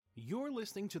You're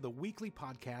listening to the weekly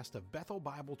podcast of Bethel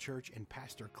Bible Church and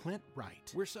Pastor Clint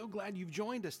Wright. We're so glad you've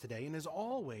joined us today, and as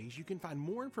always, you can find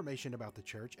more information about the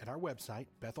church at our website,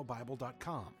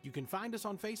 bethelbible.com. You can find us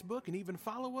on Facebook and even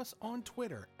follow us on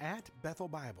Twitter at Bethel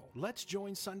Bible. Let's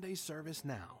join Sunday's service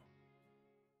now.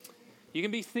 You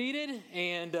can be seated,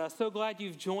 and so glad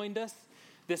you've joined us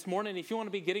this morning. If you want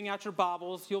to be getting out your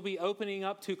Bibles, you'll be opening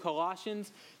up to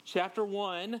Colossians chapter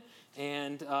 1,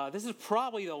 and this is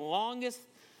probably the longest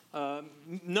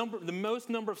the most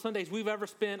number of Sundays we've ever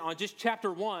spent on just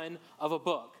chapter 1 of a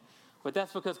book. But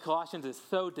that's because Colossians is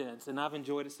so dense, and I've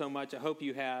enjoyed it so much. I hope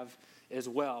you have as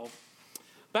well.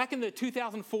 Back in the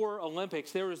 2004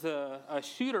 Olympics, there was a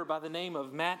shooter by the name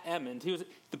of Matt Emmons. He was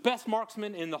the best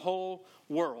marksman in the whole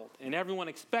world, and everyone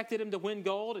expected him to win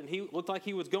gold, and he looked like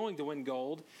he was going to win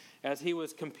gold as he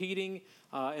was competing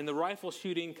in the rifle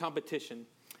shooting competition.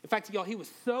 In fact, y'all, he was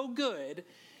so good.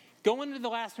 Going into the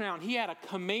last round, he had a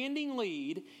commanding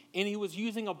lead, and he was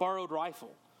using a borrowed rifle.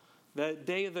 The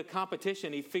day of the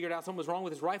competition, he figured out something was wrong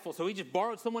with his rifle, so he just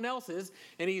borrowed someone else's,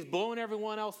 and he's blowing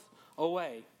everyone else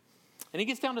away. And he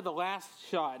gets down to the last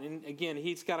shot, and again,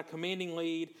 he's got a commanding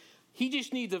lead. He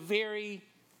just needs a very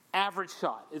average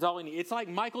shot is all he needs. It's like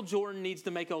Michael Jordan needs to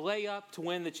make a layup to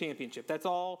win the championship. That's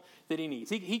all that he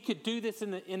needs. He could do this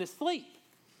in his sleep.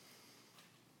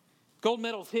 Gold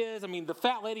medal's his. I mean, the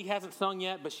fat lady hasn't sung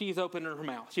yet, but she's opening her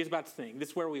mouth. She's about to sing. This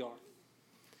is where we are.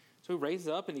 So he raises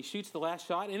up and he shoots the last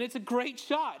shot, and it's a great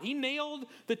shot. He nailed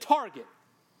the target.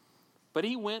 But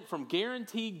he went from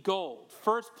guaranteed gold,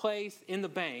 first place in the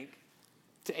bank,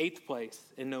 to 8th place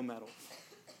in no medals.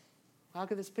 How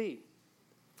could this be?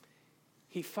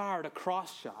 He fired a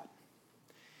cross shot.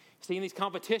 See, in these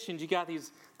competitions, you got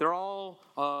these, they're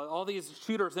all these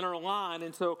shooters in a line,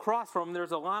 and so across from them,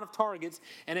 there's a line of targets,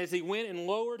 and as he went and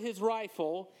lowered his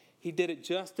rifle, he did it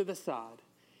just to the side,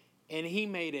 and he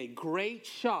made a great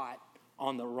shot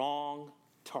on the wrong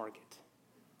target.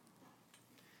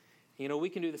 You know, we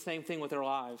can do the same thing with our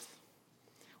lives.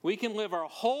 We can live our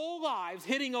whole lives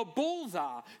hitting a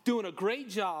bullseye, doing a great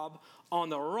job on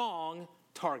the wrong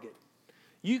target.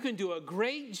 You can do a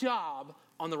great job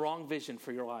on the wrong vision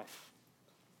for your life.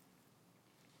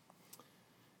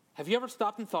 Have you ever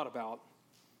stopped and thought about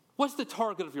what's the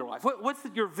target of your life? What's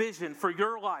your vision for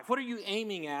your life? What are you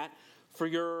aiming at for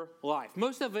your life?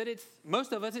 Most of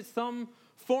us, it's some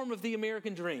form of the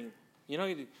American dream. You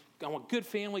know, I want good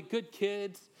family, good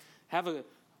kids, have a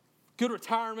good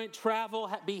retirement,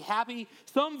 travel, be happy.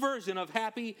 Some version of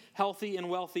happy, healthy, and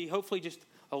wealthy, hopefully just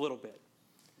a little bit.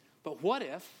 But what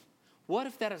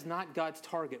if that is not God's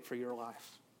target for your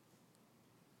life?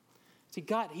 See,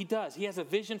 God, He does. He has a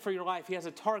vision for your life. He has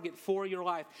a target for your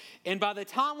life. And by the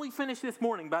time we finish this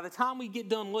morning, by the time we get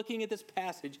done looking at this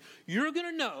passage, you're going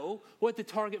to know what the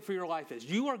target for your life is.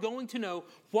 You are going to know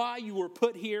why you were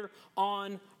put here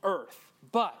on earth.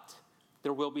 But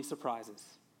there will be surprises.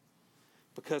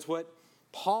 Because what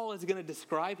Paul is going to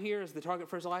describe here as the target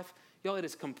for his life, y'all, it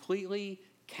is completely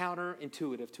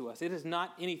counterintuitive to us. It is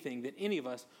not anything that any of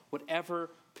us would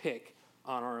ever pick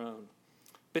on our own.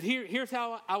 But here's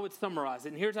how I would summarize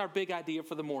it, and here's our big idea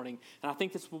for the morning, and I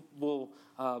think this will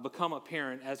become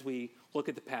apparent as we look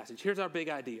at the passage. Here's our big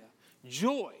idea.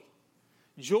 Joy.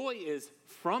 Joy is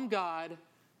from God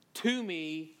to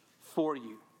me for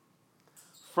you.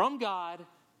 From God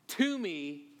to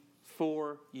me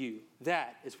for you.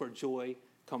 That is where joy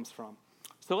comes from.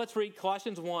 So let's read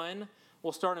Colossians 1.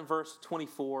 We'll start in verse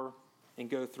 24 and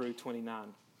go through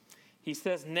 29. He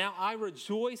says, "Now I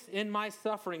rejoice in my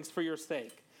sufferings for your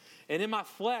sake. And in my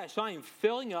flesh I am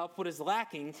filling up what is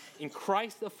lacking in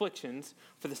Christ's afflictions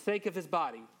for the sake of his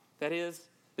body, that is,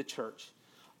 the church,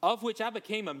 of which I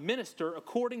became a minister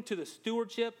according to the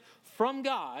stewardship from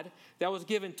God that was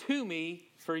given to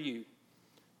me for you,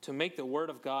 to make the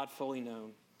word of God fully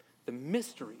known, the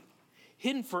mystery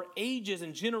hidden for ages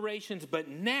and generations, but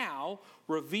now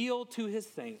revealed to his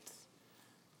saints.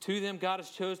 To them God has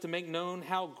chosen to make known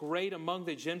how great among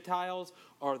the Gentiles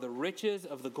are the riches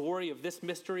of the glory of this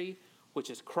mystery, which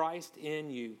is Christ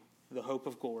in you, the hope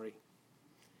of glory.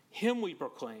 Him we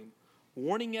proclaim,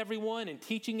 warning everyone and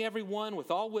teaching everyone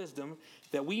with all wisdom,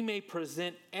 that we may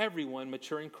present everyone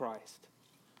mature in Christ.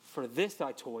 For this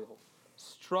I toil,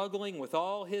 struggling with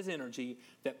all his energy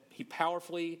that he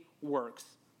powerfully works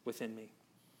within me."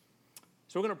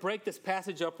 So we're going to break this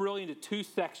passage up really into two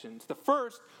sections. The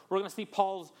first, we're going to see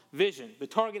Paul's vision, the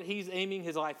target he's aiming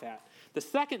his life at. The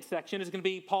second section is going to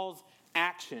be Paul's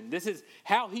action. This is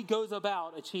how he goes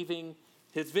about achieving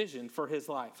his vision for his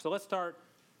life. So let's start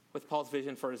with Paul's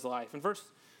vision for his life. In verse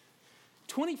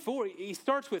 24, he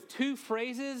starts with two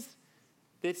phrases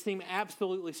that seem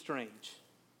absolutely strange.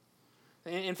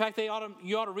 In fact, you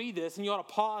ought to read this and you ought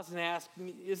to pause and ask,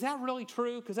 is that really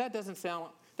true? Because that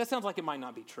sounds like it might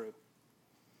not be true.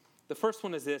 The first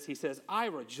one is this. He says, I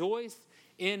rejoice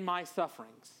in my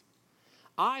sufferings.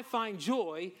 I find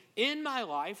joy in my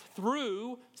life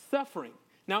through suffering.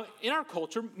 Now, in our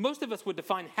culture, most of us would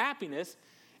define happiness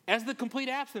as the complete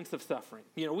absence of suffering.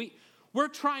 We're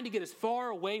trying to get as far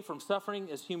away from suffering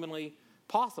as humanly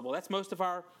possible. That's most of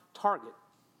our target.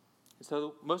 And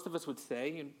so most of us would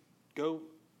say, go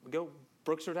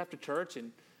Brookshire after church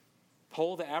and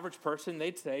poll the average person,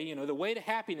 they'd say, the way to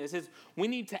happiness is we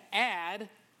need to add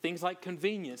things like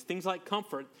convenience, things like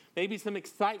comfort, maybe some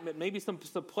excitement, maybe some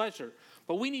pleasure.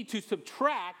 But we need to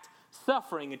subtract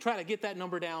suffering and try to get that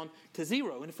number down to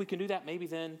 0. And if we can do that, maybe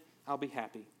then I'll be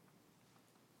happy.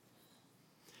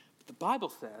 But the Bible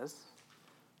says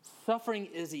suffering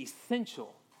is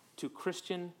essential to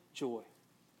Christian joy.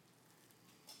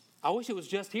 I wish it was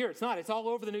just here. It's not. It's all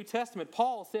over the New Testament.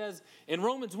 Paul says in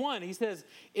Romans 1, he says,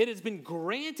 it has been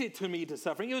granted to me to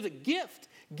suffer. It was a gift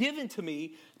given to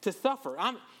me to suffer.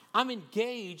 I'm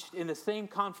engaged in the same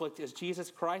conflict as Jesus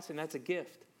Christ, and that's a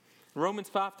gift. In Romans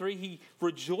 5:3, he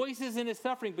rejoices in his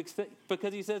suffering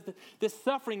because he says that this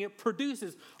suffering, it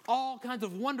produces all kinds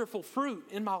of wonderful fruit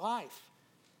in my life.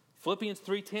 Philippians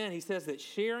 3:10, he says that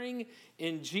sharing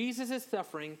in Jesus'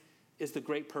 suffering is the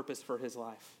great purpose for his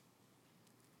life.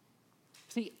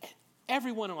 See,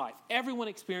 everyone in life, everyone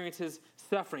experiences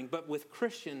suffering, but with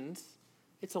Christians,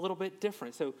 it's a little bit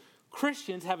different. So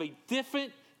Christians have a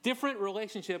different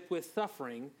relationship with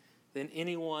suffering than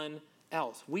anyone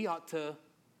else. We ought to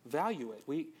value it.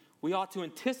 We ought to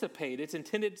anticipate its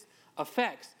intended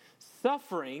effects.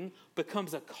 Suffering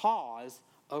becomes a cause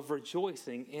of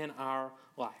rejoicing in our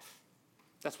life.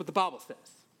 That's what the Bible says.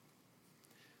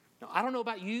 Now, I don't know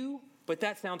about you, but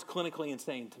that sounds clinically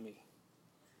insane to me.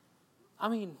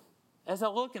 As I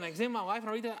look and I examine my life and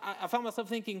I read that, I found myself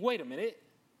thinking, wait a minute,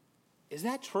 is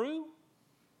that true?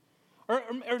 Or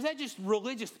is that just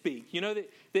religious speak?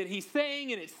 That he's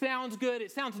saying and it sounds good,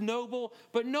 it sounds noble,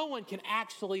 but no one can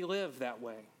actually live that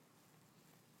way.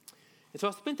 And so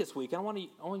I spent this week, and I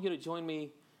want you to join me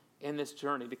in this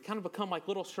journey to kind of become like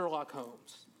little Sherlock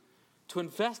Holmes, to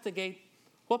investigate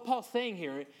what Paul's saying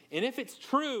here, and if it's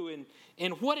true,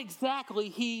 and what exactly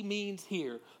he means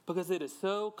here, because it is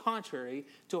so contrary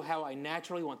to how I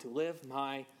naturally want to live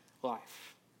my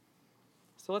life.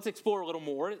 So let's explore a little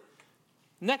more.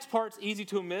 Next part's easy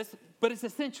to miss, but it's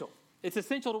essential. It's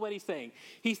essential to what he's saying.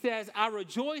 He says, I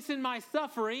rejoice in my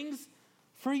sufferings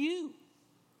for you.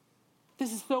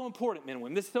 This is so important, men and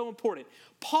women. This is so important.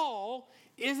 Paul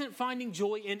isn't finding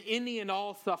joy in any and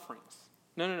all sufferings.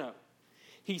 No.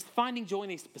 He's finding joy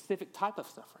in a specific type of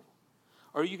suffering.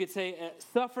 Or you could say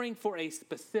suffering for a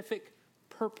specific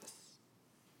purpose.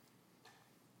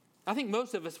 I think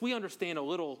most of us, we understand a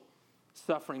little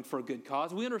suffering for a good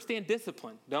cause. We understand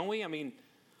discipline, don't we?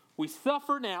 We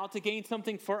suffer now to gain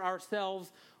something for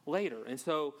ourselves later. And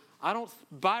so I don't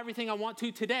buy everything I want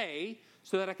to today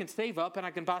so that I can save up and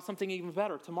I can buy something even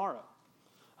better tomorrow.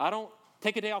 I don't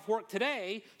take a day off work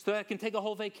today so that I can take a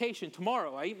whole vacation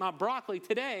tomorrow. I eat my broccoli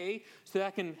today so that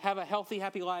I can have a healthy,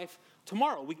 happy life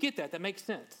tomorrow. We get that. That makes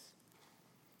sense.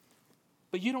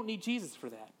 But you don't need Jesus for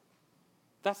that.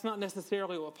 That's not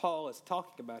necessarily what Paul is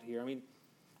talking about here.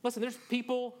 Listen, there's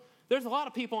a lot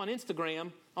of people on the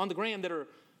gram that are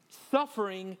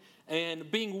suffering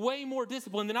and being way more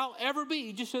disciplined than I'll ever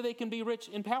be just so they can be rich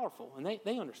and powerful. And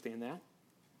they understand that.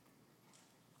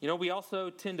 We also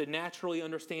tend to naturally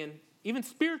understand even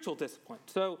spiritual discipline.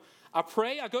 So I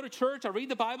pray, I go to church, I read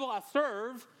the Bible, I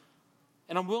serve,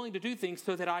 and I'm willing to do things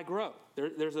so that I grow.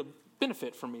 There's a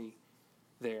benefit for me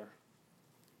there.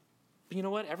 But you know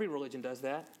what? Every religion does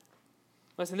that.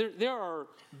 Listen, there are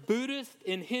Buddhists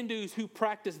and Hindus who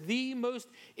practice the most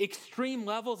extreme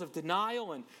levels of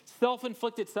denial and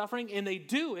self-inflicted suffering, and they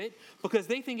do it because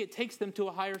they think it takes them to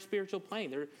a higher spiritual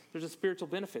plane. There's a spiritual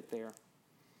benefit there.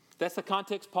 That's the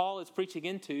context Paul is preaching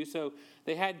into. So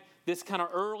they had this kind of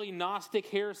early Gnostic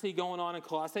heresy going on in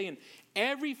Colossae, and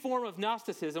every form of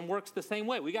Gnosticism works the same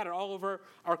way. We got it all over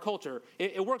our culture.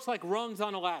 It works like rungs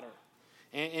on a ladder.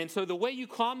 And so the way you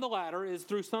climb the ladder is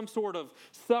through some sort of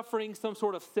suffering, some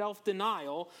sort of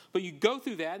self-denial, but you go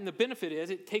through that, and the benefit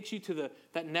is it takes you to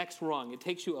that next rung. It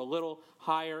takes you a little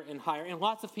higher and higher, and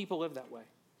lots of people live that way.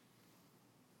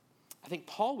 I think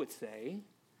Paul would say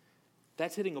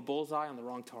that's hitting a bullseye on the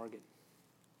wrong target.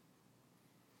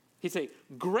 He'd say,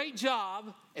 great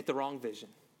job at the wrong vision.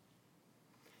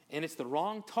 And it's the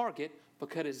wrong target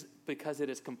because it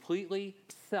is completely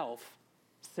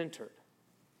self-centered.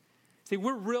 See,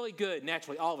 we're really good,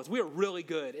 naturally, all of us, we are really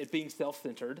good at being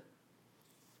self-centered.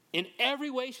 in every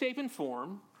way, shape, and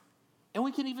form. And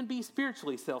we can even be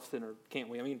spiritually self-centered, can't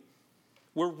we? I mean,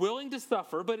 we're willing to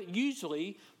suffer, but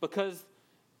usually because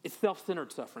it's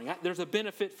self-centered suffering. There's a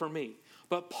benefit for me.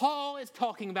 But Paul is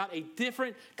talking about a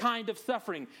different kind of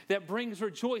suffering that brings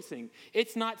rejoicing.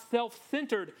 It's not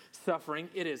self-centered suffering.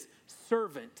 It is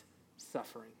servant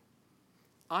suffering.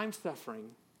 I'm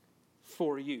suffering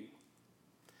for you.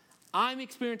 I'm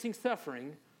experiencing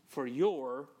suffering for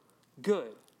your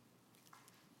good.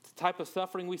 It's the type of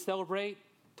suffering we celebrate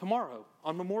tomorrow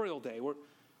on Memorial Day, where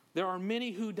there are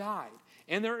many who died,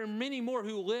 and there are many more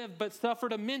who lived but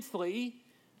suffered immensely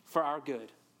for our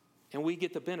good. And we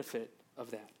get the benefit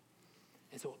of that.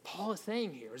 And so what Paul is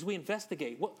saying here, as we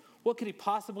investigate, what could he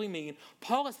possibly mean?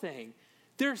 Paul is saying,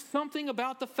 there's something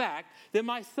about the fact that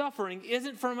my suffering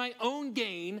isn't for my own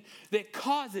gain that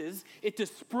causes it to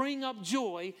spring up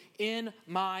joy in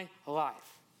my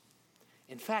life.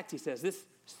 In fact, he says, this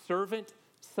servant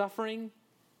suffering,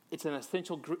 it's an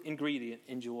essential ingredient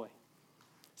in joy.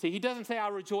 See, he doesn't say I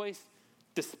rejoice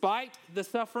despite the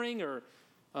suffering or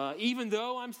even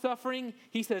though I'm suffering.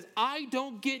 He says, I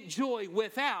don't get joy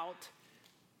without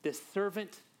this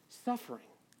servant suffering.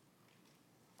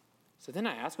 So then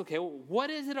I ask, okay, well, what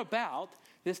is it about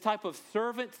this type of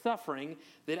servant suffering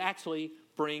that actually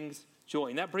brings joy?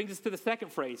 And that brings us to the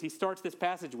second phrase he starts this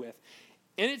passage with.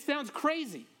 And it sounds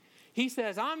crazy. He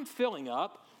says, I'm filling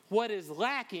up what is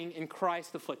lacking in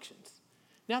Christ's afflictions.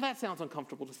 Now that sounds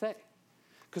uncomfortable to say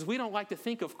because we don't like to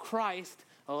think of Christ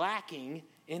lacking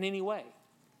in any way.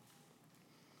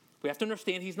 We have to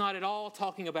understand he's not at all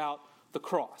talking about the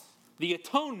cross. The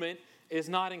atonement is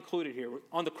not included here.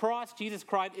 On the cross, Jesus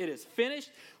cried, it is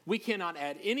finished. We cannot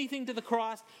add anything to the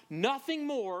cross. Nothing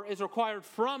more is required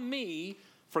from me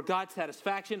for God's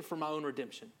satisfaction, for my own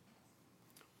redemption.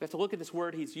 We have to look at this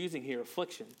word he's using here,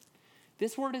 affliction.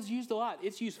 This word is used a lot.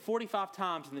 It's used 45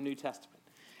 times in the New Testament.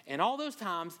 And all those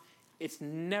times, it's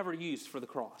never used for the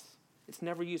cross. It's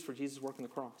never used for Jesus' work on the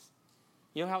cross.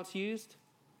 You know how it's used?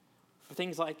 For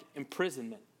things like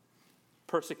imprisonment,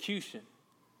 persecution.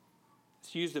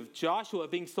 It's used of Joshua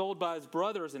being sold by his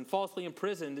brothers and falsely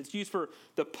imprisoned. It's used for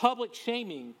the public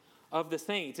shaming of the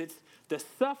saints. It's the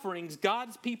sufferings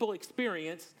God's people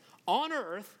experience on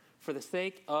earth for the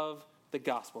sake of the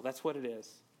gospel. That's what it is.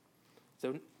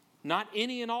 So not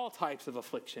any and all types of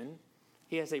affliction.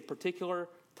 He has a particular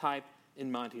type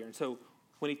in mind here. And so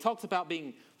when he talks about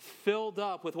being filled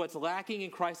up with what's lacking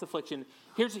in Christ's affliction,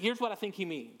 here's what I think he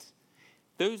means.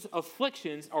 Those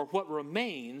afflictions are what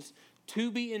remains to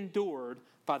be endured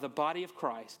by the body of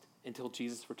Christ until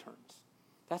Jesus returns.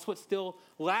 That's what's still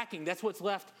lacking. That's what's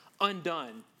left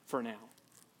undone for now.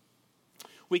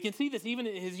 We can see this even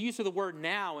in his use of the word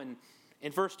now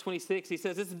in verse 26. He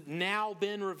says, this has now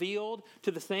been revealed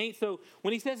to the saints. So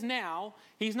when he says now,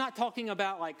 he's not talking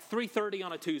about like 3:30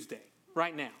 on a Tuesday,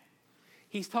 right now.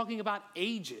 He's talking about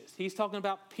ages. He's talking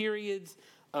about periods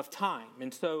of time.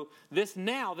 And so this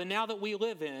now, the now that we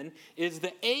live in, is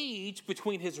the age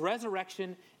between his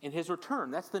resurrection and his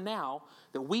return. That's the now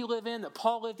that we live in, that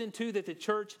Paul lived into, that the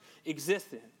church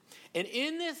exists in. And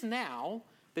in this now,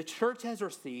 the church has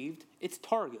received its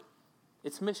target,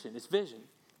 its mission, its vision,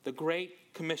 the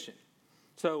Great Commission.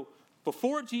 So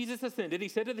before Jesus ascended, he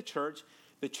said to the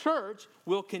church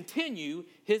will continue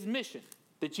his mission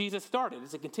that Jesus started.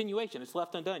 It's a continuation. It's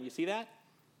left undone. You see that?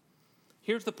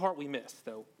 Here's the part we miss,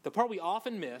 though. The part we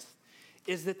often miss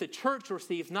is that the church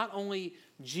receives not only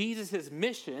Jesus'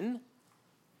 mission,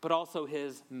 but also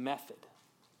his method.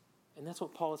 And that's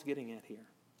what Paul is getting at here.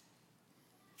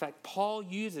 In fact, Paul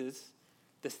uses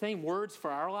the same words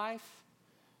for our life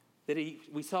that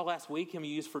we saw last week him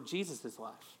use for Jesus'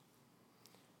 life.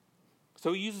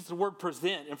 So he uses the word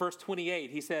present in verse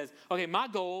 28. He says, okay, my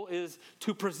goal is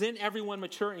to present everyone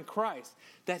mature in Christ.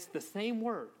 That's the same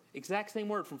word. Exact same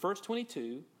word from verse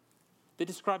 22 that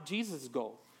described Jesus'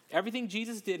 goal. Everything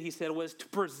Jesus did, he said, was to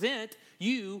present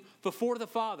you before the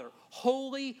Father,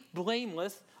 holy,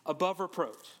 blameless, above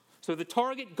reproach. So the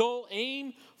target, goal,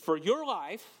 aim for your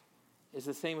life is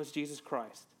the same as Jesus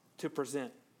Christ, to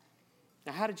present.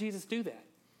 Now, how did Jesus do that?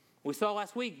 We saw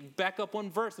last week, back up one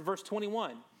verse, in verse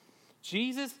 21.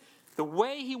 Jesus, the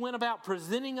way he went about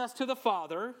presenting us to the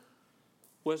Father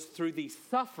was through the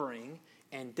suffering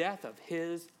and death of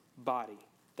his body.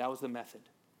 That was the method.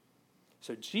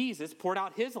 So Jesus poured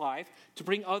out his life to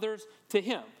bring others to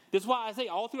him. This is why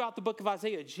Isaiah, all throughout the book of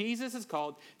Isaiah, Jesus is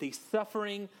called the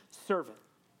suffering servant.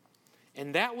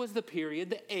 And that was the period,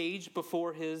 the age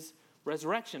before his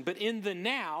resurrection. But in the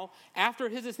now, after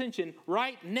his ascension,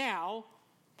 right now,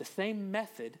 the same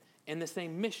method and the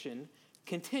same mission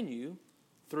continue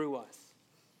through us.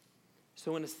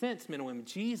 So in a sense, men and women,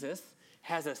 Jesus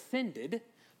has ascended,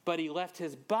 but he left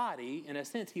his body, in a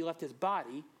sense, he left his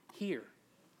body here.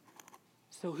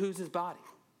 So who's his body?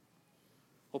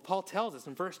 Well, Paul tells us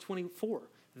in verse 24,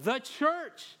 the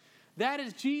church, that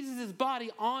is Jesus'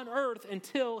 body on earth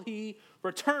until he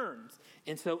returns.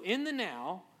 And so in the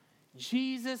now,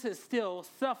 Jesus is still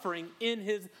suffering in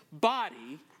his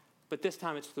body, but this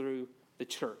time it's through the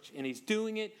church. And he's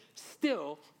doing it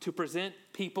still to present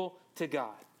people to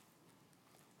God.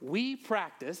 We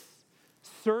practice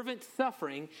servant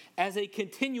suffering as a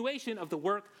continuation of the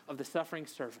work of the suffering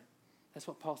servant. That's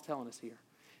what Paul's telling us here.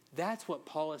 That's what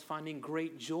Paul is finding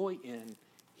great joy in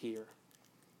here.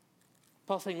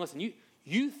 Paul's saying, listen,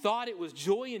 you thought it was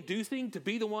joy-inducing to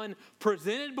be the one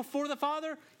presented before the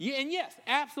Father? Yeah, and yes,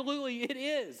 absolutely it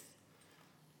is.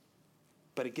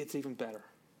 But it gets even better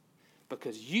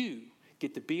because you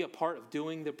get to be a part of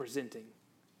doing the presenting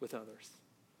with others.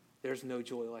 There's no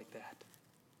joy like that.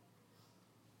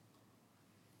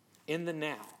 In the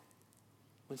now,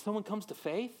 when someone comes to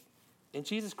faith in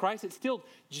Jesus Christ, it's still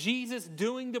Jesus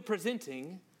doing the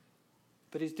presenting,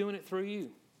 but he's doing it through you.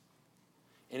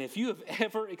 And if you have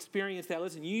ever experienced that,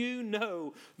 listen, you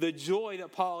know the joy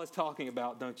that Paul is talking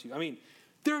about, don't you? I mean,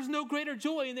 there's no greater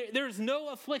joy and there's no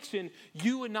affliction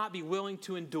you would not be willing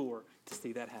to endure to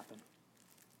see that happen.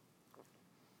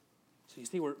 So you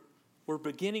see, we're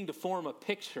beginning to form a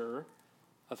picture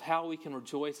of how we can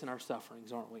rejoice in our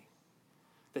sufferings, aren't we?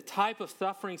 The type of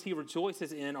sufferings he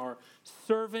rejoices in are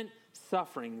servant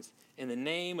sufferings in the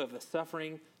name of the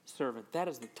suffering servant. That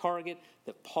is the target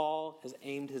that Paul has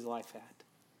aimed his life at.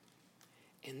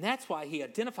 And that's why he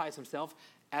identifies himself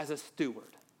as a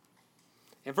steward.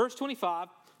 In verse 25,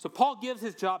 so Paul gives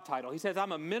his job title. He says,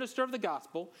 I'm a minister of the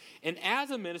gospel. And as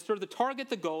a minister, the target,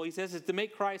 the goal, he says, is to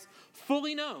make Christ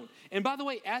fully known. And by the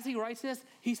way, as he writes this,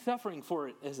 he's suffering for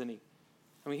it, isn't he?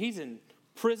 I mean, he's in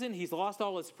prison. He's lost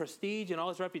all his prestige and all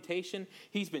his reputation.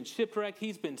 He's been shipwrecked.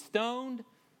 He's been stoned.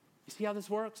 You see how this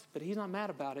works? But he's not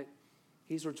mad about it.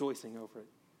 He's rejoicing over it.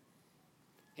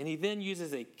 And he then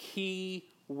uses a key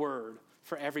word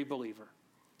for every believer.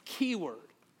 Key word.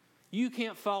 You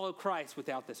can't follow Christ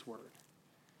without this word.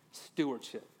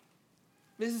 Stewardship.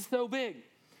 This is so big.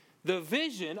 The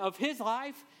vision of his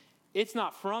life, it's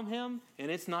not from him and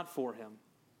it's not for him.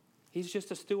 He's just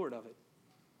a steward of it.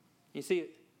 You see,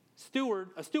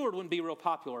 a steward wouldn't be real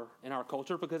popular in our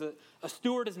culture because a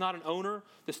steward is not an owner.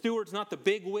 The steward's not the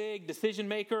bigwig decision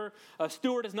maker. A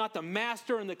steward is not the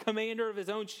master and the commander of his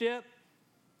own ship.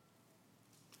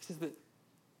 He says that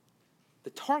the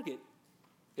target,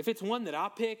 if it's one that I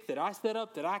pick, that I set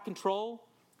up, that I control,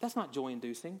 that's not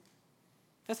joy-inducing.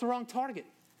 That's the wrong target.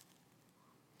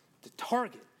 The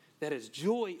target that is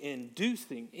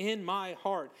joy-inducing in my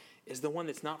heart is the one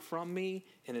that's not from me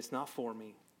and it's not for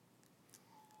me.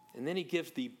 And then he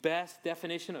gives the best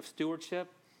definition of stewardship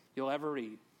you'll ever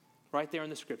read, right there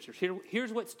in the scriptures.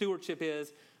 Here's what stewardship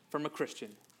is from a Christian.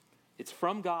 It's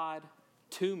from God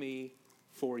to me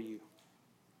for you.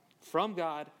 From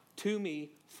God to me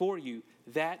for you.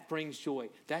 That brings joy.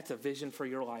 That's a vision for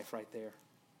your life right there.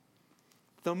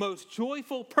 The most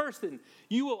joyful person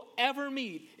you will ever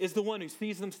meet is the one who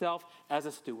sees themselves as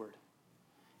a steward,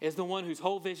 is the one whose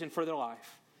whole vision for their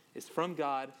life is from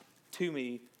God to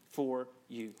me for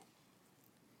you.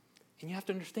 And you have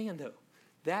to understand, though,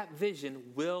 that vision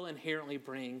will inherently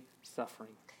bring suffering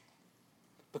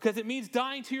because it means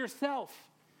dying to yourself.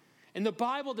 And the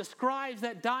Bible describes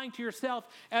that dying to yourself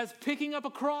as picking up a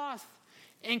cross,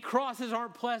 and crosses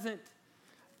aren't pleasant.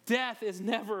 Death is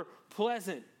never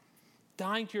pleasant.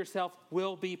 Dying to yourself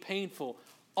will be painful.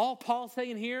 All Paul's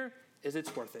saying here is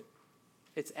it's worth it.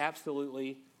 It's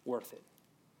absolutely worth it.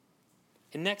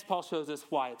 And next, Paul shows us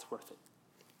why it's worth it.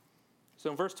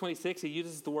 So in verse 26, he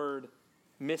uses the word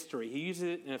mystery. He uses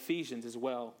it in Ephesians as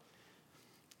well.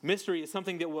 Mystery is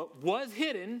something that was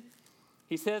hidden,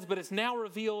 he says, but it's now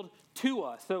revealed to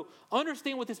us. So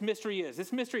understand what this mystery is.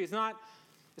 This mystery is not,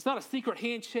 it's not a secret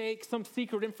handshake, some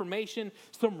secret information,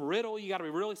 some riddle you got to be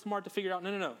really smart to figure out.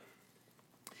 No.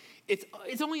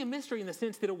 It's only a mystery in the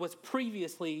sense that it was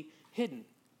previously hidden.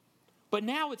 But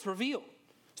now it's revealed.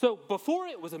 So before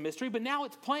it was a mystery, but now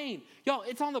it's plain. Y'all,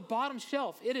 it's on the bottom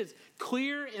shelf. It is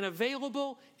clear and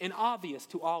available and obvious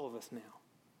to all of us now.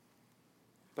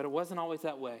 But it wasn't always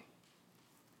that way.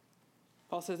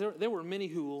 Paul says there were many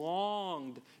who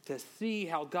longed to see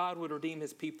how God would redeem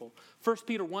his people. 1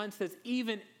 Peter 1 says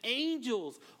even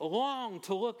angels long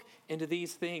to look into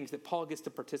these things that Paul gets to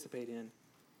participate in.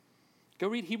 Go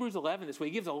read Hebrews 11 this way.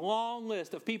 He gives a long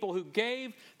list of people who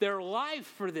gave their life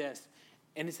for this.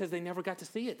 And it says they never got to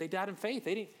see it. They died in faith.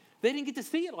 They didn't get to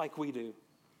see it like we do.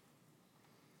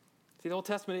 See, the Old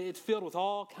Testament, it's filled with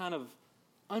all kind of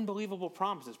unbelievable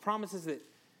promises, promises that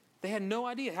they had no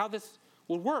idea how this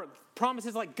would work.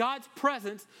 Promises like God's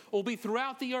presence will be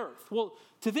throughout the earth. Well,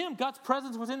 to them, God's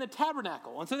presence was in the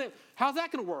tabernacle. And so how's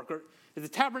that going to work? Or is the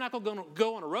tabernacle going to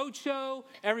go on a road show?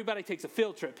 Everybody takes a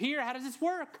field trip here. How does this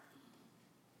work?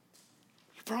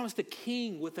 He promised a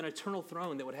king with an eternal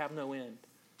throne that would have no end. And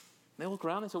they look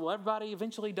around and say, well, everybody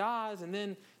eventually dies, and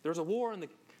then there's a war, and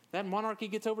that monarchy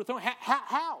gets overthrown.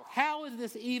 How is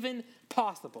this even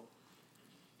possible?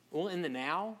 Well, in the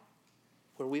now,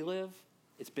 where we live,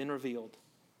 it's been revealed.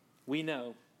 We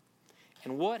know.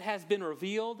 And what has been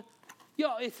revealed,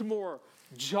 it's more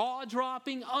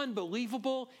jaw-dropping,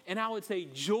 unbelievable, and I would say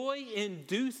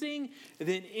joy-inducing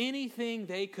than anything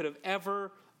they could have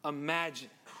ever imagined.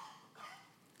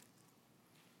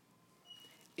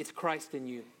 It's Christ in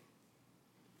you.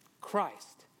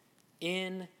 Christ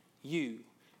in you.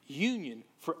 Union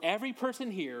for every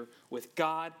person here with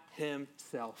God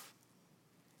himself.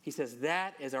 He says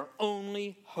that is our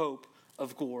only hope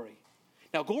of glory.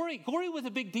 Now, glory was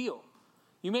a big deal.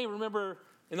 You may remember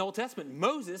in the Old Testament,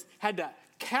 Moses had to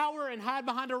cower and hide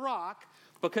behind a rock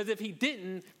because if he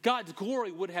didn't, God's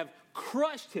glory would have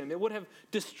crushed him. It would have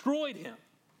destroyed him.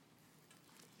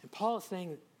 And Paul is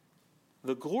saying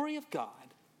the glory of God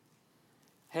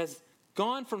has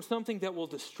gone from something that will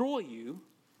destroy you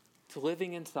to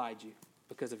living inside you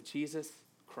because of Jesus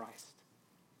Christ.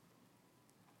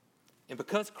 And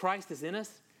because Christ is in us,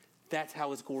 that's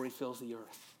how his glory fills the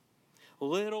earth.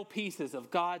 Little pieces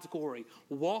of God's glory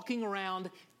walking around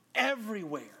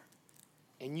everywhere.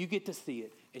 And you get to see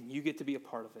it, and you get to be a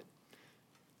part of it.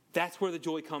 That's where the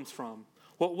joy comes from.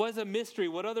 What was a mystery,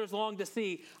 what others long to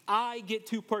see, I get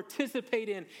to participate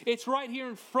in. It's right here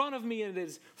in front of me, and it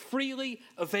is freely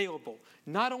available.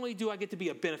 Not only do I get to be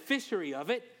a beneficiary of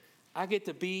it, I get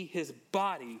to be his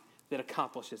body that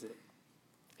accomplishes it.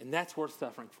 And that's worth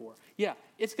suffering for. Yeah,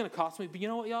 it's going to cost me, but you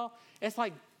know what, y'all? It's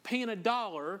like paying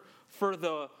 $1 for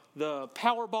the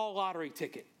Powerball lottery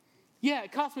ticket. Yeah,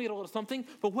 it costs me a little something,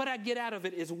 but what I get out of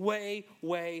it is way,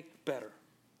 way better.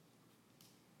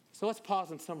 So let's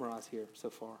pause and summarize here so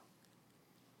far.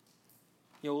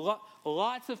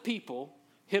 Lots of people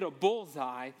hit a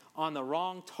bullseye on the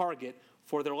wrong target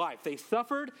for their life. They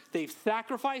suffered, they've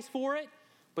sacrificed for it,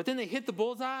 but then they hit the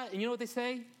bullseye, and you know what they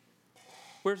say?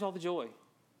 Where's all the joy?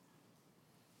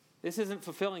 This isn't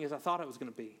fulfilling as I thought it was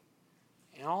going to be.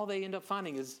 And all they end up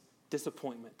finding is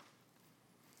disappointment.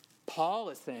 Paul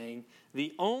is saying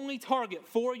the only target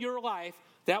for your life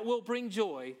that will bring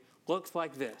joy looks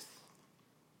like this.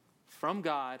 From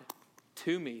God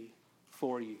to me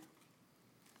for you.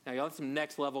 Now, y'all, that's some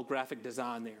next level graphic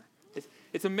design there.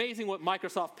 It's amazing what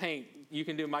Microsoft Paint, you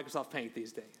can do in Microsoft Paint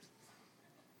these days.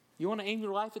 You want to aim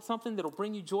your life at something that'll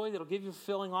bring you joy, that'll give you a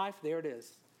fulfilling life? There it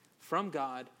is. From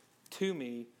God to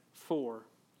me for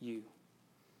you.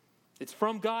 It's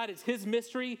from God, it's his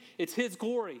mystery, it's his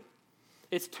glory.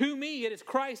 It's to me, it is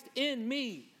Christ in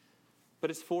me. But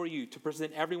it's for you to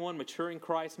present everyone mature in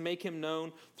Christ, make him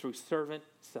known through servant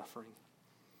suffering.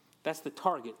 That's the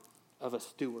target of a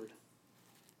steward.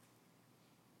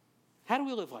 How do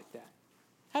we live like that?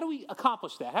 How do we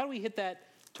accomplish that? How do we hit that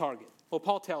target? Well,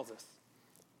 Paul tells us.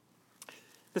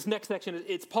 This next section,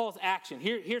 it's Paul's action.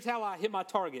 Here's how I hit my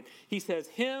target. He says,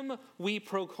 him we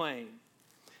proclaim.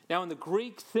 Now, in the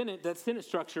Greek that sentence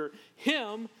structure,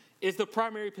 him is the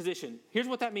primary position. Here's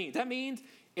what that means. That means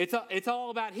it's all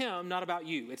about him, not about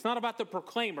you. It's not about the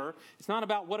proclaimer. It's not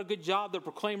about what a good job the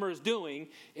proclaimer is doing.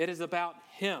 It is about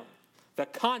him. The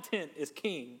content is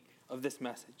king of this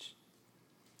message.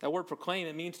 That word proclaim,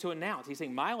 it means to announce. He's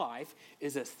saying my life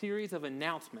is a series of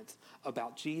announcements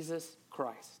about Jesus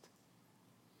Christ.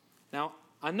 Now,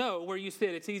 I know where you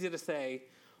sit, it's easy to say,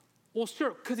 well,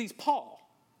 sure, because he's Paul.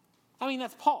 I mean,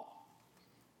 that's Paul.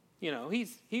 You know,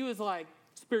 he was like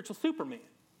spiritual Superman.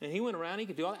 And he went around, he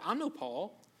could do all that. I'm no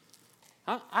Paul.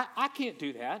 I can't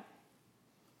do that.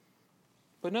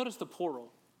 But notice the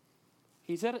plural.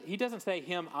 He doesn't say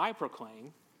him I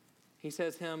proclaim. He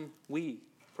says him we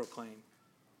proclaim.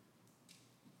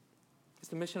 It's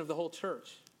the mission of the whole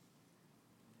church.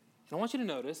 And I want you to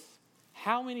notice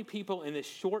how many people in this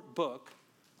short book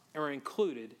are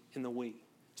included in the we.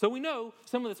 So we know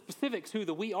some of the specifics who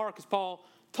the we are because Paul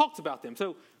talks about them.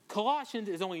 So Colossians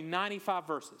is only 95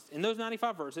 verses. In those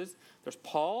 95 verses, there's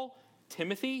Paul,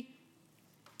 Timothy,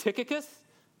 Tychicus,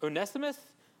 Onesimus,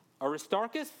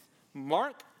 Aristarchus,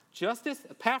 Mark, Justus,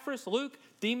 Epaphras, Luke,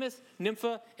 Demas,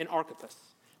 Nympha, and Archippus.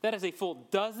 That is a full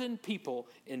dozen people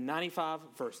in 95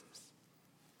 verses.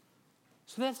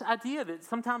 So that's the idea that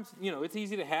sometimes, it's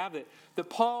easy to have that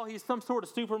Paul, he's some sort of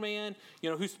Superman,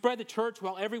 who spread the church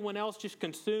while everyone else just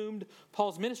consumed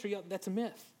Paul's ministry. That's a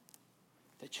myth.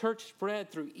 the church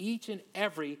spread through each and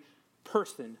every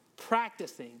person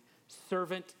practicing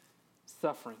servant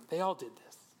suffering. They all did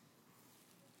this.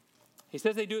 He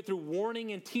says they do it through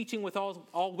warning and teaching with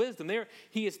all wisdom. There,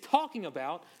 he is talking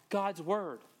about God's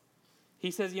word.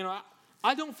 He says,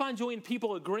 I don't find joy in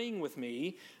people agreeing with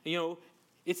me.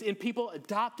 It's in people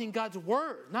adopting God's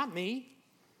word, not me.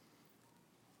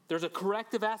 There's a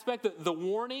corrective aspect, the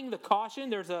warning, the caution.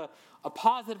 There's a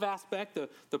positive aspect,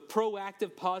 the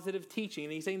proactive, positive teaching.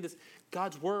 And he's saying this,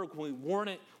 God's word, when we warn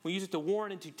it, we use it to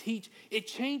warn and to teach, it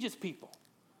changes people.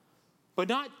 But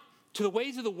not to the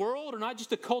ways of the world or not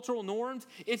just the cultural norms.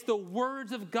 It's the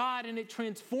words of God, and it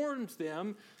transforms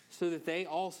them so that they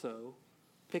also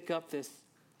pick up this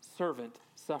servant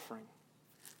suffering.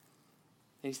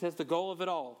 And he says the goal of it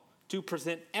all, to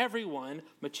present everyone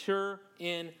mature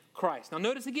in Christ. Now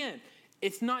notice again,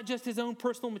 it's not just his own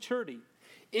personal maturity.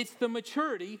 It's the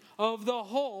maturity of the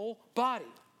whole body.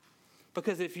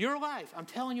 Because if your life, I'm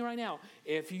telling you right now,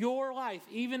 if your life,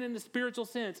 even in the spiritual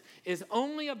sense, is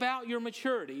only about your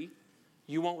maturity,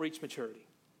 you won't reach maturity.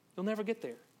 You'll never get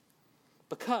there.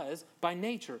 Because by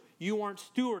nature, you aren't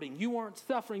stewarding, you aren't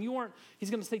suffering, he's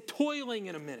going to say toiling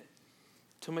in a minute,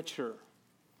 to mature.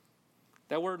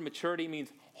 That word maturity means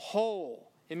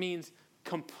whole. It means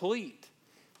complete.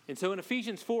 And so in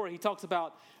Ephesians 4, he talks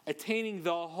about attaining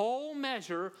the whole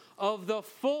measure of the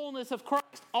fullness of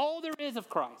Christ. All there is of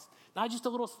Christ. Not just a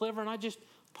little sliver, not just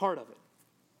part of it.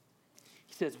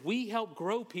 He says, we help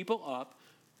grow people up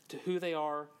to who they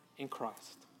are in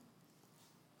Christ.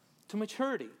 To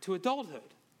maturity, to adulthood.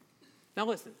 Now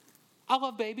listen, I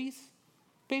love babies.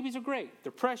 Babies are great.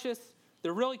 They're precious.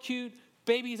 They're really cute.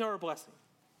 Babies are a blessing.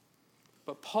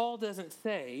 But Paul doesn't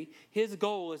say his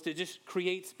goal is to just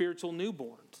create spiritual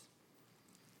newborns.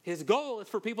 His goal is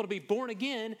for people to be born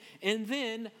again and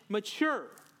then mature.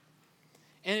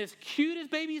 And as cute as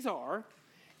babies are,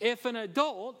 if an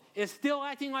adult is still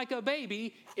acting like a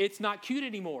baby, it's not cute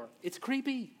anymore. It's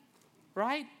creepy,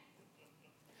 right?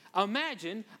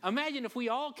 Imagine if we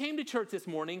all came to church this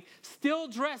morning still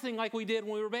dressing like we did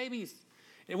when we were babies.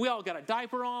 And we all got a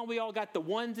diaper on. We all got the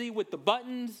onesie with the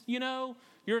buttons,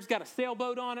 Yours got a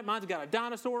sailboat on it. Mine's got a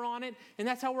dinosaur on it. And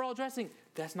that's how we're all dressing.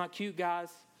 That's not cute, guys.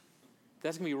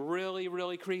 That's going to be really,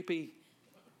 really creepy.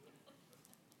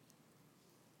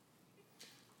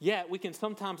 Yet we can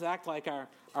sometimes act like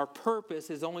our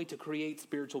purpose is only to create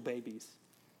spiritual babies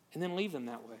and then leave them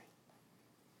that way.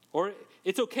 Or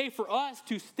it's okay for us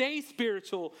to stay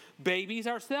spiritual babies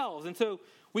ourselves. And so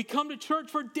we come to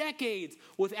church for decades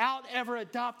without ever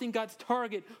adopting God's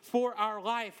target for our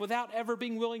life, without ever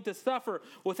being willing to suffer,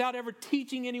 without ever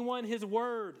teaching anyone his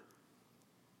word.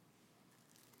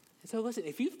 And so listen,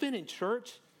 if you've been in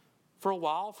church for a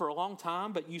while, for a long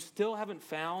time, but you still haven't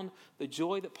found the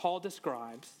joy that Paul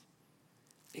describes,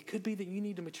 it could be that you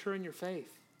need to mature in your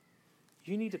faith.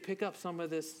 You need to pick up some of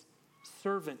this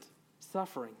servant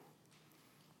suffering.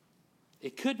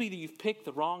 It could be that you've picked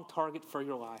the wrong target for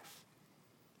your life.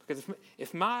 Because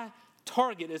if my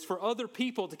target is for other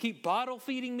people to keep bottle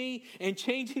feeding me and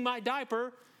changing my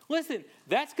diaper, listen,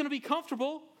 that's going to be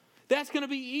comfortable. That's going to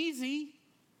be easy.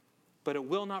 But it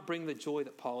will not bring the joy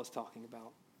that Paul is talking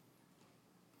about.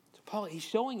 So Paul, he's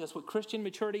showing us what Christian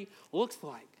maturity looks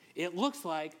like. It looks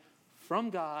like from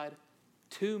God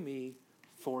to me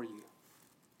for you.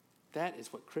 That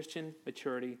is what Christian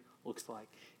maturity looks like.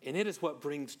 And it is what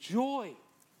brings joy.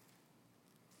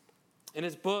 In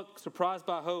his book, Surprised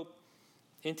by Hope,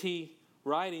 N.T.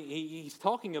 Wright, he's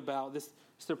talking about this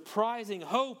surprising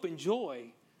hope and joy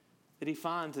that he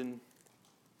finds in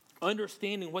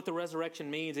understanding what the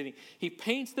resurrection means. And he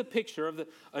paints the picture of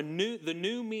the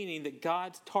new meaning that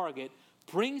God's target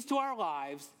brings to our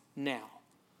lives now.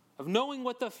 Of knowing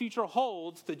what the future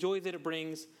holds, the joy that it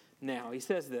brings now. He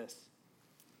says this: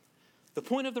 the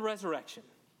point of the resurrection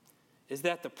is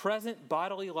that the present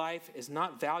bodily life is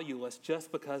not valueless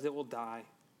just because it will die.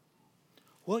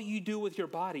 What you do with your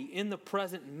body in the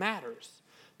present matters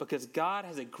because God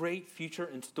has a great future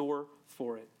in store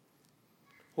for it.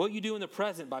 What you do in the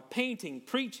present by painting,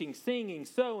 preaching, singing,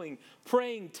 sewing,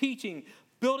 praying, teaching,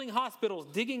 building hospitals,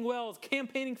 digging wells,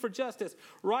 campaigning for justice,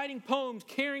 writing poems,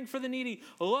 caring for the needy,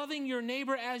 loving your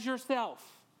neighbor as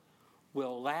yourself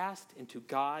will last into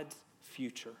God's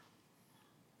future.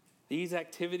 These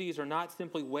activities are not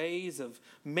simply ways of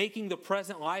making the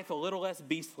present life a little less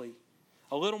beastly,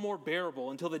 a little more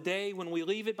bearable until the day when we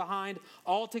leave it behind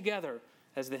altogether,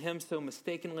 as the hymn so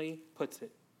mistakenly puts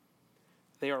it.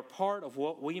 They are part of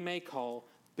what we may call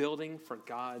building for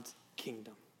God's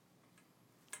kingdom.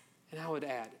 And I would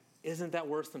add, isn't that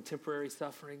worth some temporary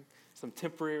suffering, some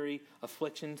temporary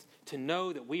afflictions, to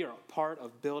know that we are a part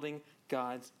of building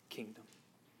God's kingdom?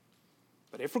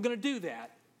 But if we're going to do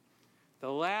that,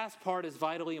 the last part is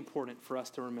vitally important for us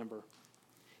to remember.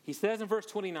 He says in verse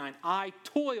 29, I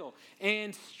toil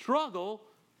and struggle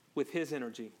with his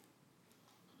energy.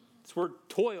 This word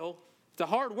toil, it's a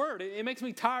hard word. It makes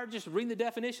me tired just reading the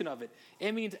definition of it.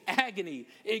 It means agony,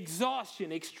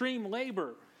 exhaustion, extreme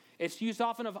labor. It's used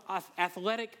often of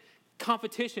athletic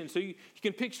competition. So you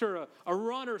can picture a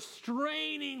runner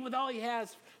straining with all he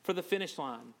has for the finish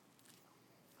line.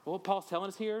 What Paul's telling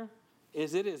us here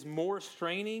is it is more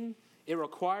straining. It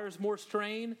requires more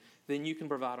strain than you can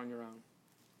provide on your own.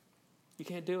 You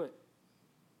can't do it.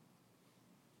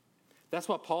 That's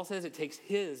what Paul says. It takes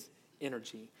his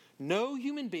energy. No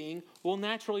human being will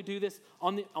naturally do this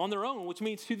on their own, which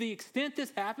means to the extent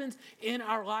this happens in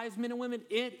our lives, men and women,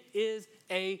 it is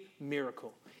a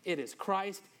miracle. It is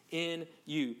Christ in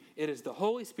you. It is the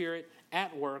Holy Spirit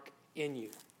at work in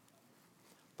you.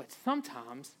 But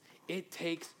sometimes it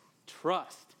takes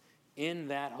trust in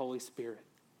that Holy Spirit.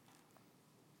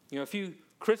 You know, a few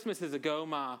Christmases ago,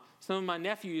 some of my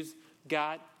nephews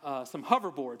got some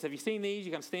hoverboards. Have you seen these?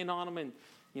 You kind of stand on them and,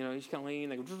 you know, you just kind of lean,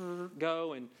 they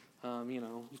go, and, you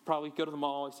know, you probably go to the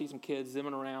mall, you see some kids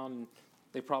zimming around, and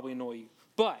they probably annoy you.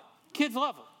 But kids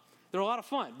love them. They're a lot of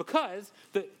fun because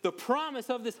the promise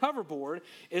of this hoverboard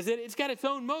is that it's got its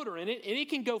own motor in it, and it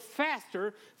can go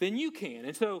faster than you can.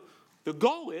 And so the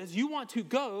goal is you want to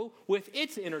go with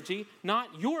its energy,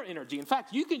 not your energy. In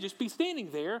fact, you can just be standing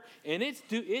there, and it's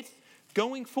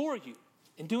going for you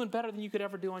and doing better than you could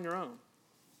ever do on your own.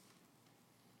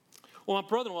 Well, my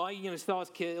brother-in-law, you know, saw his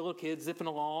little kid zipping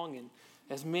along, and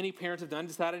as many parents have done,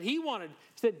 decided he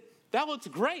said, that looks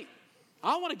great.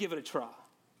 I want to give it a try.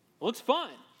 It looks fun.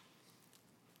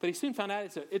 But he soon found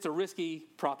out it's a risky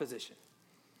proposition.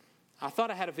 I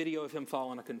thought I had a video of him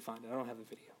falling. I couldn't find it. I don't have a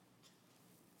video.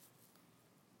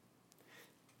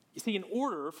 You see, in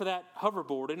order for that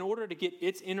hoverboard, in order to get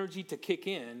its energy to kick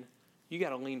in, you got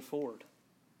to lean forward.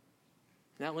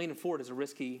 And that leaning forward is a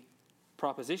risky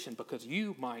proposition because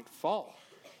you might fall.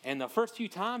 And the first few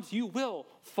times you will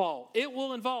fall. It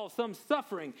will involve some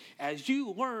suffering as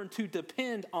you learn to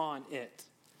depend on it.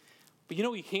 But you know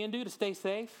what you can do to stay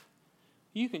safe?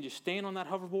 You can just stand on that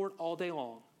hoverboard all day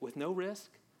long with no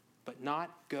risk, but not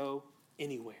go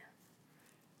anywhere.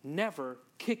 Never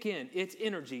kick in its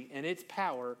energy and its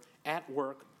power at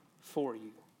work for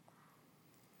you.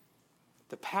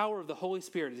 The power of the Holy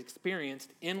Spirit is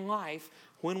experienced in life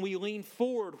when we lean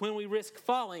forward, when we risk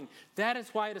falling. That is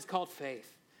why it is called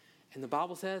faith. And the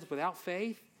Bible says without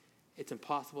faith, it's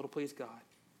impossible to please God.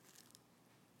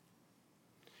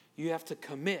 You have to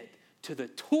commit to the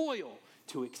toil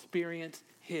to experience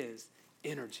his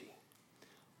energy.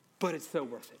 But it's so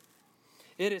worth it.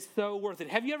 It is so worth it.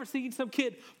 Have you ever seen some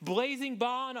kid blazing by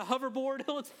on a hoverboard?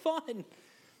 It's fun.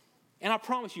 And I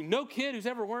promise you, no kid who's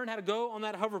ever learned how to go on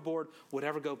that hoverboard would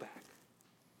ever go back.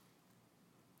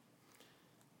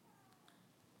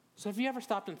 So have you ever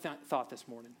stopped and thought this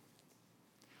morning,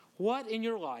 what in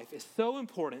your life is so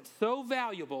important, so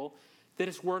valuable, that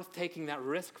it's worth taking that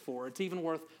risk for? It's even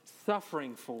worth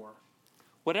suffering for.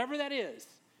 Whatever that is,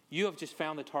 you have just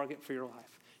found the target for your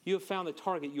life. You have found the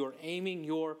target you are aiming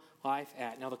your life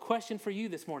at. Now the question for you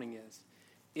this morning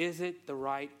is it the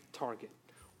right target?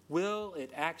 Will it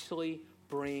actually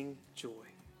bring joy?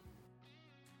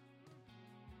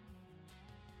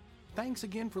 Thanks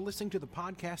again for listening to the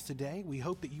podcast today. We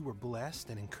hope that you were blessed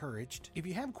and encouraged. If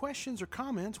you have questions or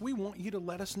comments, we want you to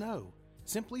let us know.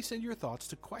 Simply send your thoughts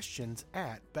to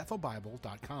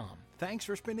questions@bethelbible.com. Thanks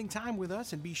for spending time with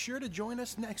us, and be sure to join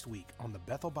us next week on the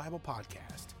Bethel Bible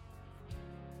Podcast.